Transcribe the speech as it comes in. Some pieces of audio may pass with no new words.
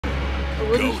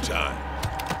Go time.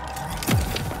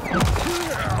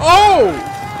 Oh!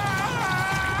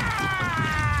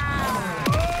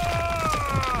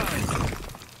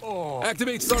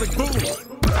 Activate Sonic Boom.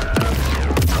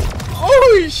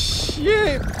 Holy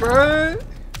shit, bro.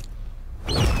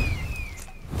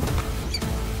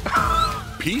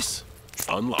 Peace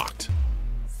unlocked.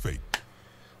 Fate.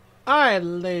 Alright,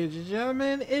 ladies and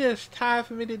gentlemen, it is time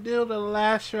for me to do the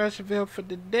last reveal for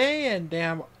the day, and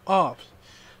I'm off.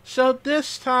 So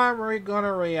this time we're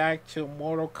gonna react to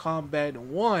Mortal Kombat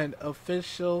 1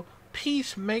 official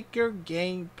Peacemaker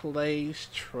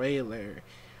gameplays trailer.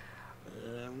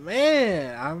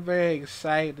 Man, I'm very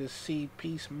excited to see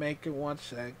Peacemaker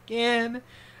once again,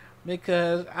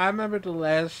 because I remember the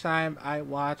last time I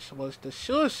watched was the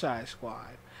Suicide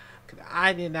Squad.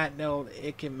 I did not know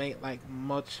it can make like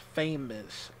much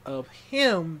famous of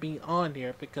him being on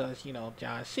here, because you know,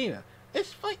 John Cena.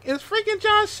 It's freaking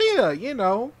John Cena, you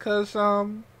know, cause I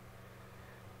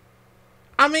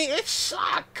mean, it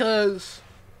sucked, cause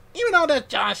even though that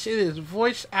John Cena is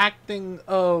voice acting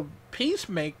of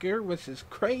Peacemaker, which is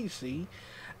crazy,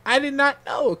 I did not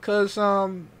know, cause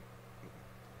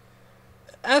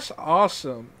that's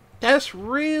awesome. That's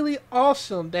really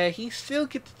awesome that he still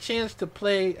gets the chance to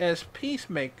play as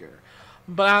Peacemaker.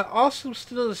 But I also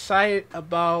still excited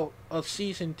about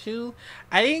season 2.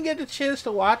 I didn't get the chance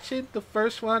to watch it, the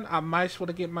first one. I might as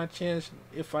well get my chance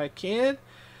if I can,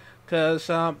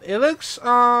 cause it looks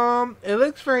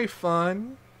very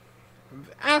fun,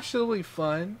 absolutely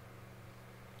fun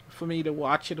for me to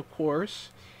watch it, of course.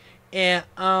 And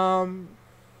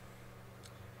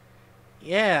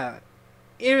yeah.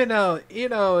 Even though, you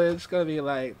know, it's going to be,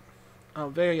 like,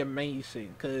 very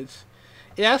amazing. Because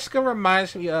it also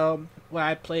reminds me of when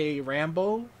I played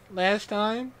Rambo last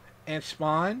time and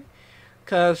Spawn.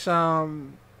 Because,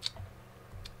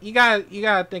 you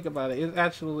gotta think about it. It's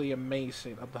absolutely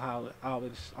amazing about how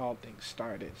this all things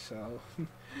started. So,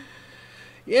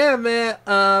 yeah, man.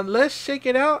 Let's check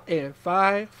it out in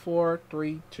 5, 4,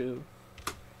 3, 2.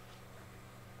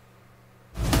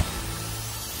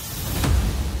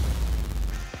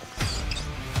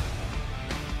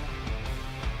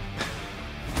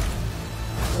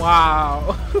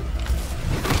 Wow.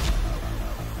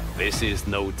 This is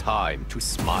no time to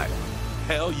smile.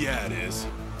 Hell yeah, it is.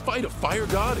 Fight a fire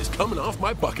god is coming off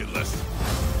my bucket list.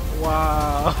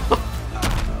 Wow.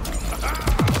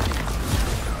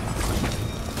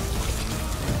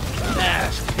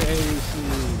 That's crazy.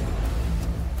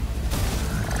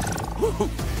 Woo,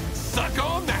 suck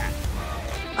on that.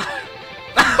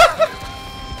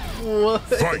 What?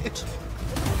 Fight.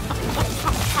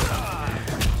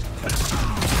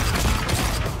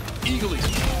 Eagerly.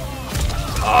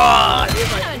 Oh,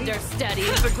 understudy.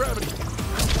 The gravity.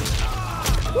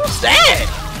 Who's that?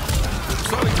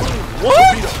 Sonic Boom.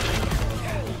 What?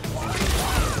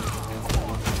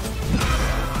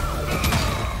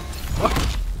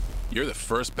 You're the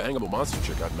first bangable monster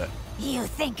chick I've met. You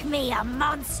think me a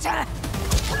monster?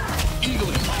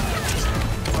 Eagerly.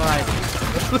 Alright.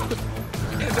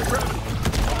 The gravity.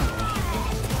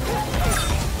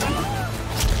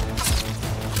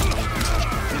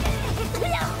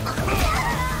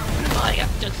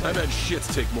 I've had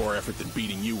shits take more effort than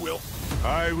beating you, Will.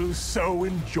 I will so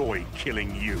enjoy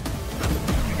killing you.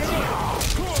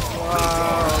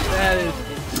 Wow, that is...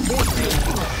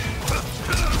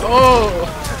 Oh!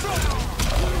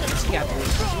 You got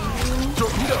this.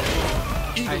 Torpedo.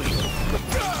 Eagerly.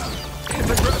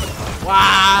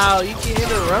 Wow, you can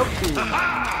interrupt me.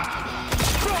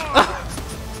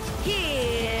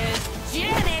 Here's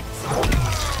Janet.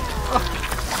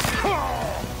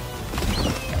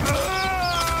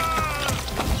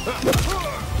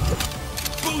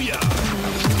 Booyah!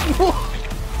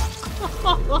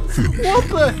 What the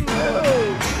hell?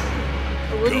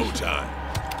 Go time.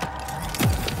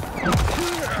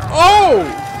 Oh!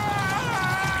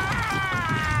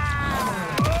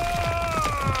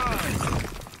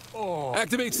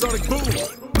 Activate Sonic Boom.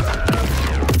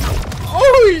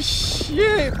 Holy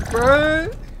shit, bro!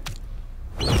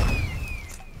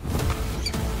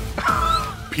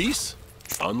 Peace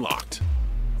unlocked.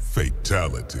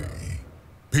 Fatality.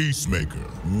 Peacemaker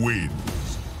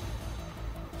wins.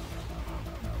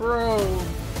 Bro.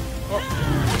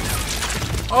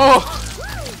 Oh.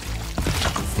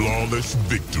 Flawless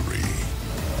victory.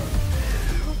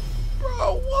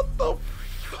 Bro, what the f...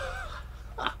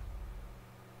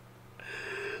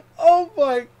 Oh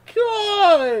my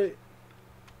god.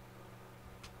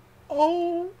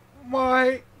 Oh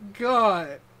my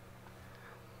god.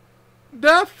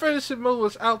 That finishing move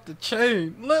was out the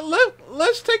chain.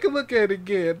 Let's take a look at it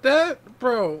again. That,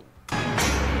 bro.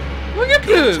 Look at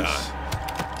this.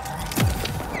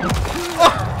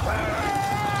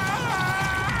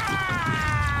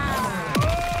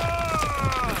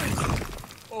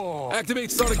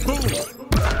 Activate Sonic Boom!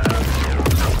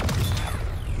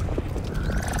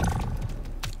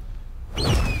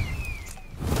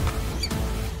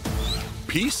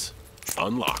 Peace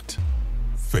unlocked.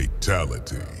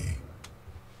 Fatality.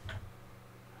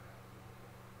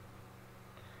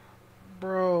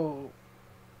 Bro,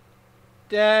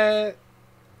 that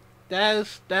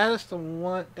is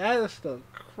the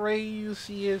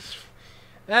craziest.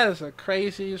 That is the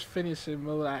craziest finishing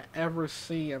move I ever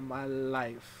seen in my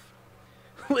life.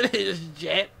 With his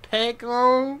jetpack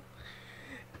on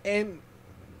and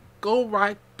go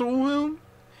right through him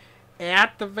and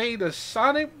activate a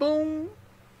sonic boom,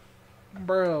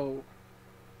 bro.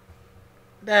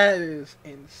 That is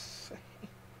insane.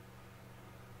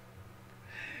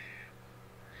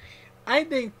 I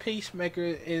think Peacemaker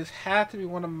is had to be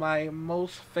one of my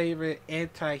most favorite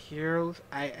anti-heroes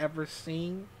I ever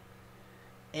seen,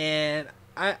 and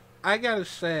I gotta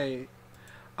say,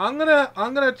 I'm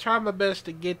gonna try my best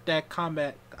to get that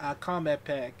combat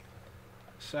pack,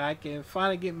 so I can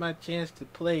finally get my chance to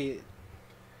play it,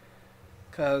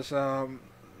 cause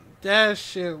that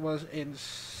shit was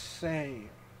insane,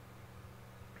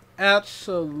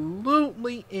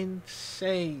 absolutely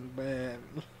insane, man.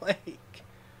 Like.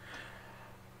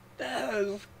 That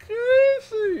is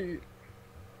crazy.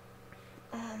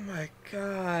 Oh my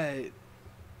god.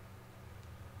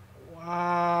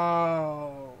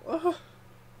 Wow.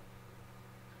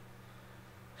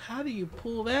 How do you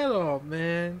pull that off,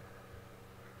 man?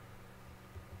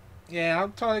 Yeah,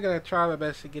 I'm totally gonna try my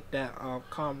best to get that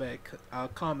combat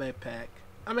pack.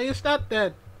 I mean, it's not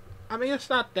that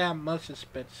much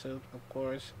expensive, of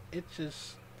course. It's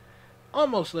just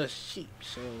almost less cheap,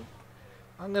 so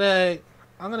I'm gonna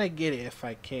get it if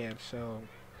I can, so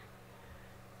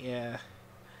yeah.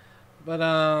 But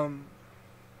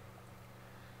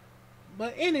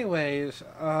anyways,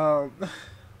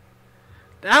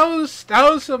 that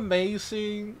was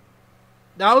amazing.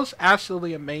 That was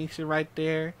absolutely amazing right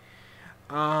there.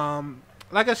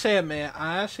 Like I said, man,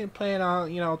 I actually plan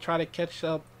on, try to catch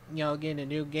up, getting the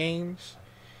new games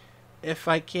if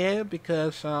I can,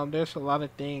 because there's a lot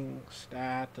of things that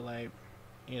I have to like,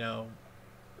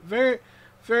 very,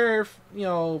 very,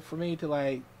 for me to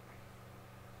like,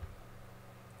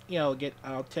 get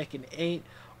Tekken 8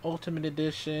 Ultimate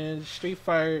Edition, Street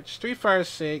Fighter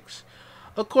 6,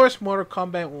 of course Mortal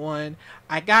Kombat 1.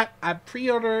 I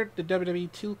pre-ordered the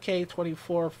WWE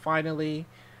 2K24 finally,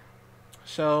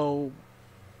 so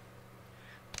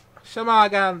somehow I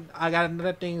got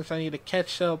another things I need to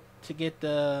catch up to get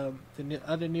the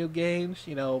other new games,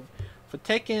 for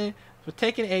Tekken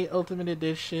 8 Ultimate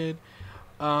Edition.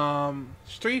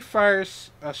 Street Fighter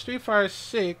 6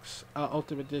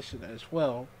 Ultimate Edition as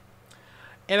well,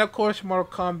 and of course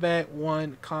Mortal Kombat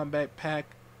 1 Combat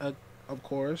Pack, of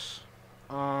course.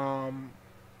 I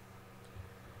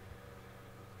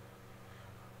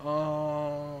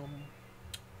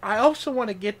also want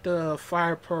to get the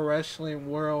Fire Pro Wrestling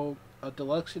World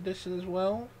Deluxe Edition as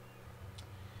well,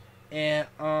 and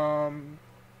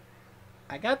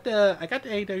I got the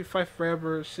AEW Fight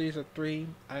Forever Season 3.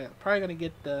 I'm probably going to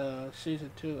get the Season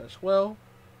 2 as well.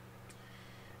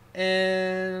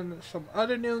 And some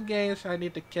other new games I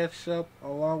need to catch up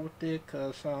along with it,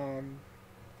 because I'm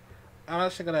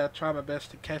actually going to try my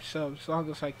best to catch up as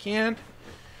long as I can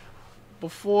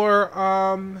before,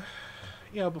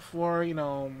 right before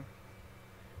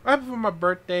my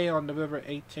birthday on November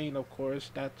 18th, of course.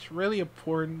 That's really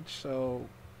important, so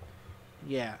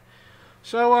yeah.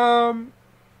 So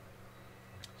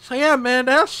yeah, man,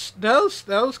 that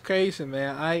was crazy,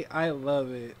 man. I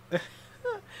love it.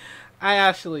 I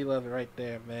actually love it right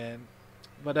there, man.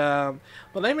 But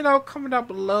let me know comment down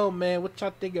below, man, what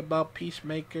y'all think about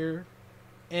Peacemaker.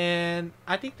 And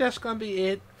I think that's gonna be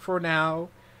it for now.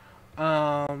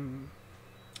 Yeah,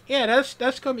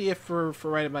 that's gonna be it for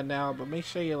right about now. But make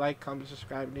sure you like, comment,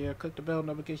 subscribe there, click the bell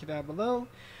notification down below.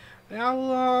 And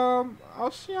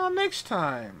I'll see y'all next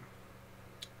time.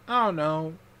 I don't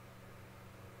know.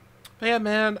 But yeah,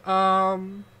 man,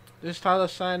 this is Tyler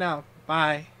signing out.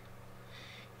 Bye.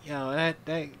 Yo, that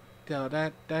freaking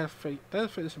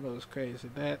was crazy.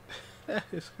 That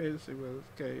is crazy, was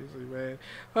crazy, man.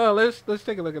 Oh, let's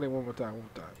take a look at it one more time.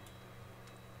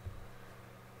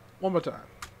 One more time.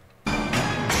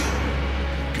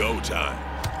 Go time.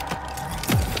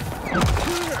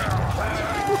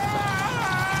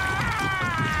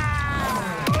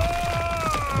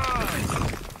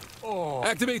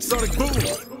 Activate Sonic Boom!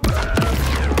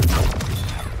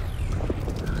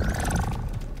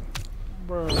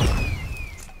 Bro.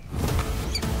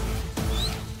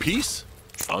 Peace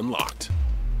unlocked.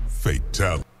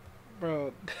 Fatality.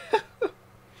 Bro.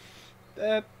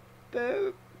 that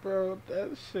bro,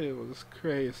 that shit was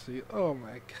crazy. Oh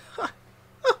my god.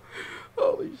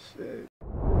 Holy shit.